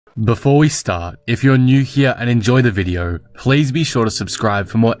Before we start, if you're new here and enjoy the video, please be sure to subscribe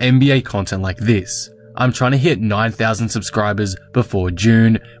for more NBA content like this. I'm trying to hit 9,000 subscribers before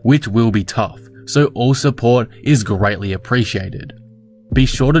June, which will be tough, so all support is greatly appreciated. Be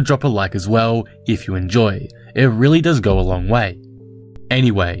sure to drop a like as well if you enjoy, it really does go a long way.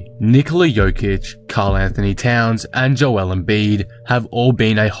 Anyway, Nikola Jokic, Karl-Anthony Towns, and Joel Embiid have all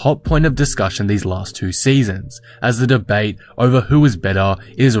been a hot point of discussion these last 2 seasons, as the debate over who is better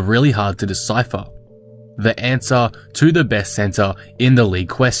is really hard to decipher. The answer to the best center in the league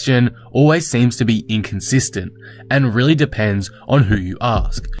question always seems to be inconsistent, and really depends on who you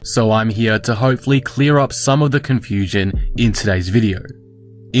ask, so I'm here to hopefully clear up some of the confusion in today's video.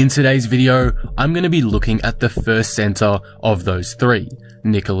 In today's video, I'm going to be looking at the first center of those 3,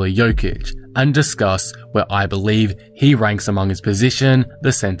 Nikola Jokic, and discuss where I believe he ranks among his position,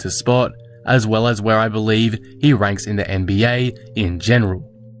 the center spot, as well as where I believe he ranks in the NBA in general.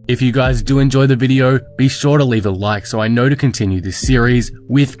 If you guys do enjoy the video, be sure to leave a like so I know to continue this series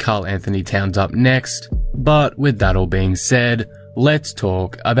with Karl-Anthony Towns up next. But with that all being said, let's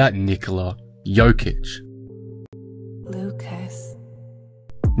talk about Nikola Jokic.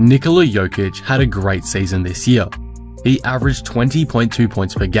 Nikola Jokic had a great season this year. He averaged 20.2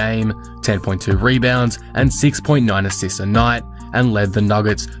 points per game, 10.2 rebounds, and 6.9 assists a night, and led the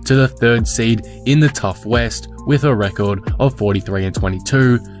Nuggets to the 3rd seed in the tough West with a record of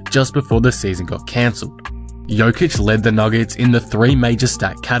 43-22 just before the season got cancelled. Jokic led the Nuggets in the 3 major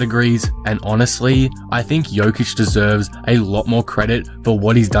stat categories, and honestly, I think Jokic deserves a lot more credit for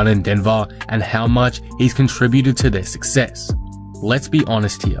what he's done in Denver and how much he's contributed to their success. Let's be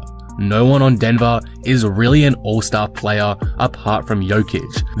honest here, no one on Denver is really an all-star player apart from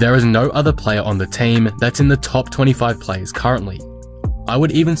Jokic. There is no other player on the team that's in the top 25 players currently. I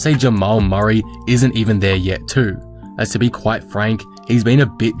would even say Jamal Murray isn't even there yet too, as to be quite frank, he's been a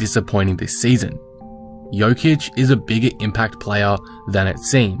bit disappointing this season. Jokic is a bigger impact player than it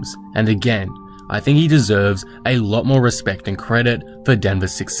seems, and again, I think he deserves a lot more respect and credit for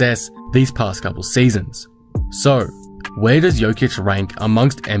Denver's success these past couple seasons. So, where does Jokic rank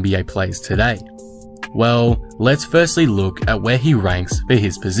amongst NBA players today? Well, let's firstly look at where he ranks for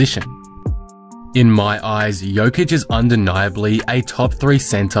his position. In my eyes, Jokic is undeniably a top 3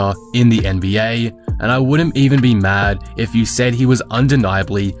 center in the NBA, and I wouldn't even be mad if you said he was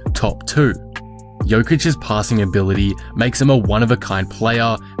undeniably top 2. Jokic's passing ability makes him a one-of-a-kind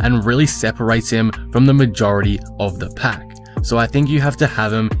player and really separates him from the majority of the pack. So I think you have to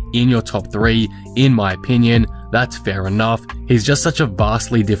have him in your top 3, in my opinion. That's fair enough, he's just such a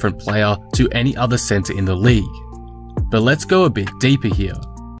vastly different player to any other center in the league. But let's go a bit deeper here,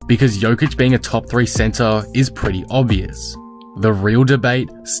 because Jokic being a top 3 center is pretty obvious. The real debate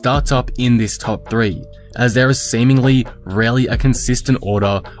starts up in this top 3, as there is seemingly rarely a consistent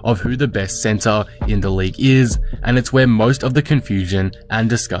order of who the best center in the league is, and it's where most of the confusion and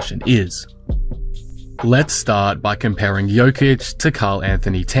discussion is. Let's start by comparing Jokic to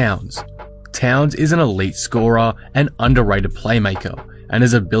Karl-Anthony Towns. Towns is an elite scorer and underrated playmaker, and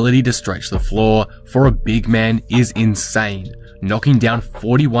his ability to stretch the floor for a big man is insane, knocking down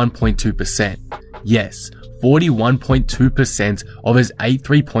 41.2%. Yes, 41.2% of his 8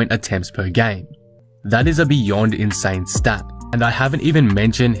 3-point attempts per game. That is a beyond insane stat, and I haven't even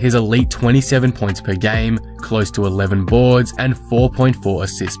mentioned his elite 27 points per game, close to 11 boards, and 4.4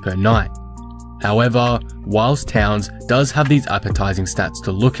 assists per night. However, whilst Towns does have these appetizing stats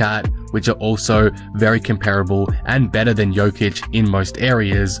to look at, which are also very comparable and better than Jokic in most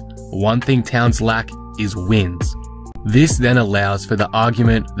areas, one thing Towns lack is wins. This then allows for the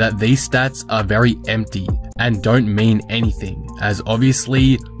argument that these stats are very empty and don't mean anything, as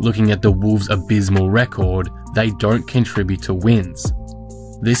obviously, looking at the Wolves' abysmal record, they don't contribute to wins.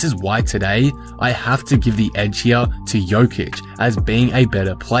 This is why today, I have to give the edge here to Jokic as being a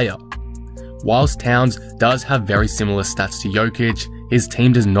better player. Whilst Towns does have very similar stats to Jokic, his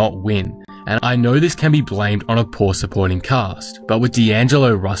team does not win, and I know this can be blamed on a poor supporting cast, but with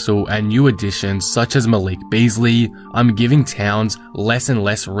D'Angelo Russell and new additions such as Malik Beasley, I'm giving Towns less and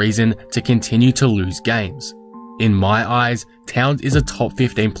less reason to continue to lose games. In my eyes, Towns is a top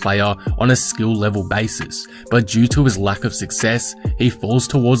 15 player on a skill level basis, but due to his lack of success, he falls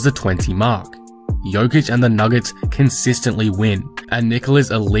towards the 20 mark. Jokic and the Nuggets consistently win, and Nikola's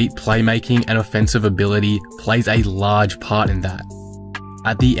elite playmaking and offensive ability plays a large part in that.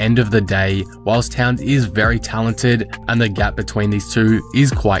 At the end of the day, whilst Towns is very talented and the gap between these two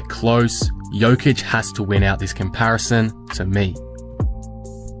is quite close, Jokic has to win out this comparison to me.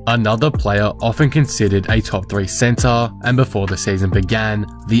 Another player often considered a top 3 center, and before the season began,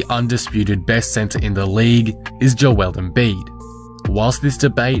 the undisputed best center in the league, is Joel Embiid. Whilst this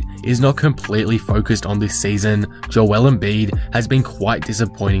debate is not completely focused on this season, Joel Embiid has been quite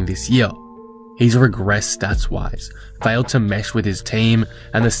disappointing this year. He's regressed stats-wise, failed to mesh with his team,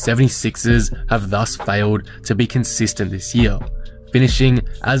 and the 76ers have thus failed to be consistent this year, finishing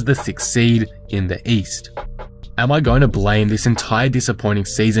as the 6th seed in the East. Am I going to blame this entire disappointing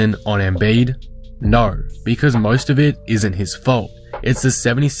season on Embiid? No, because most of it isn't his fault. It's the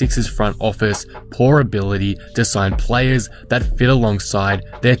 76ers front office poor ability to sign players that fit alongside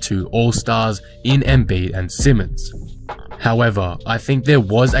their two all-stars in Embiid and Simmons. However, I think there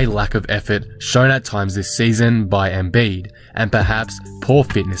was a lack of effort shown at times this season by Embiid, and perhaps poor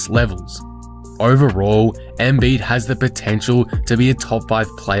fitness levels. Overall, Embiid has the potential to be a top 5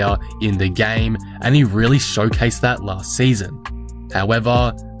 player in the game, and he really showcased that last season.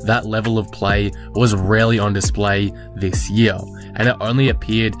 However, that level of play was rarely on display this year, and it only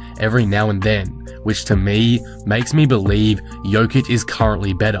appeared every now and then, which to me makes me believe Jokic is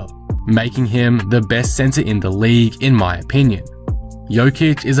currently better, making him the best center in the league in my opinion.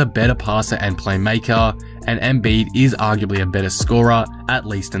 Jokic is a better passer and playmaker, and Embiid is arguably a better scorer, at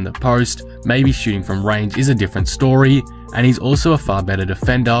least in the post. Maybe shooting from range is a different story, and he's also a far better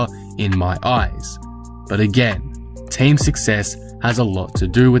defender in my eyes. But again, team success has a lot to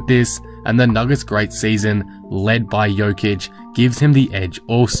do with this, and the Nuggets' great season, led by Jokic, gives him the edge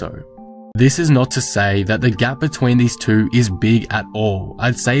also. This is not to say that the gap between these two is big at all.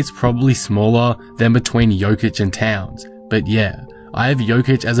 I'd say it's probably smaller than between Jokic and Towns, but yeah, I have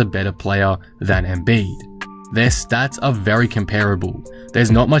Jokic as a better player than Embiid. Their stats are very comparable.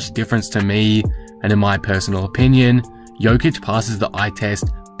 There's not much difference to me, and in my personal opinion, Jokic passes the eye test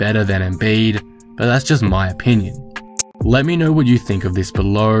better than Embiid, but that's just my opinion. Let me know what you think of this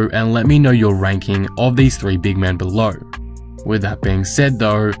below, and let me know your ranking of these 3 big men below. With that being said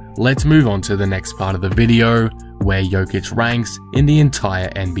though, let's move on to the next part of the video, where Jokic ranks in the entire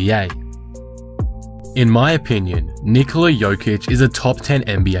NBA. In my opinion, Nikola Jokic is a top 10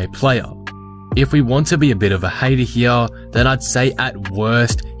 NBA player. If we want to be a bit of a hater here, then I'd say at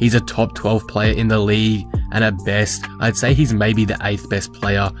worst, he's a top 12 player in the league, and at best, I'd say he's maybe the 8th best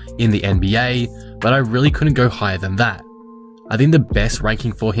player in the NBA, but I really couldn't go higher than that. I think the best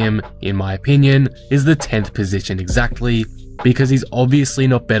ranking for him, in my opinion, is the 10th position exactly, because he's obviously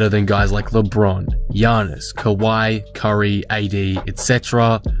not better than guys like LeBron, Giannis, Kawhi, Curry, AD,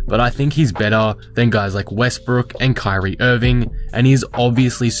 etc. But I think he's better than guys like Westbrook and Kyrie Irving, and he's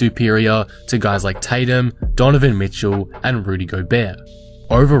obviously superior to guys like Tatum, Donovan Mitchell, and Rudy Gobert.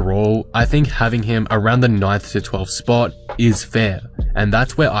 Overall, I think having him around the 9th to 12th spot is fair, and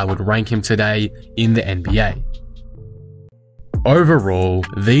that's where I would rank him today in the NBA. Overall,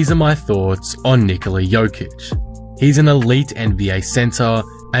 these are my thoughts on Nikola Jokic. He's an elite NBA center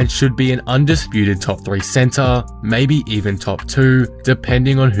and should be an undisputed top 3 center, maybe even top 2,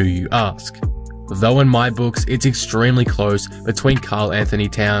 depending on who you ask. Though in my books, it's extremely close between Karl-Anthony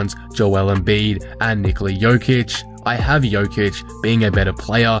Towns, Joel Embiid, and Nikola Jokic, I have Jokic being a better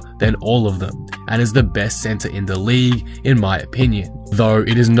player than all of them, and is the best center in the league in my opinion. Though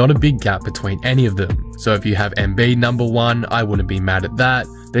it is not a big gap between any of them, so if you have Embiid number 1, I wouldn't be mad at that.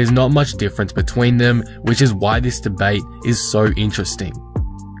 There's not much difference between them, which is why this debate is so interesting.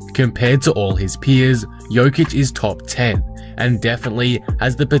 Compared to all his peers, Jokic is top 10, and definitely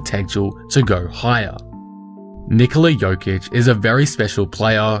has the potential to go higher. Nikola Jokic is a very special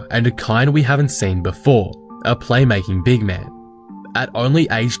player and a kind we haven't seen before, a playmaking big man. At only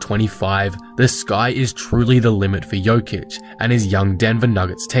age 25, the sky is truly the limit for Jokic and his young Denver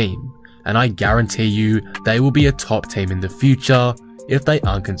Nuggets team, and I guarantee you they will be a top team in the future if they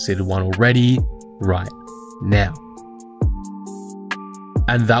aren't considered one already right now.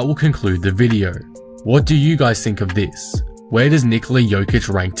 And that will conclude the video. What do you guys think of this? Where does Nikola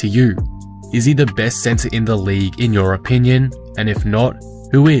Jokic rank to you? Is he the best center in the league in your opinion? And if not,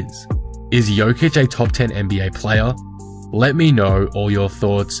 who is? Is Jokic a top 10 NBA player? Let me know all your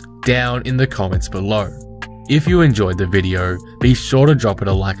thoughts down in the comments below. If you enjoyed the video, be sure to drop it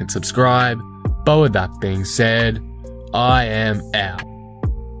a like and subscribe. But with that being said, I am out.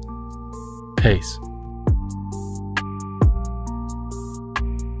 Peace.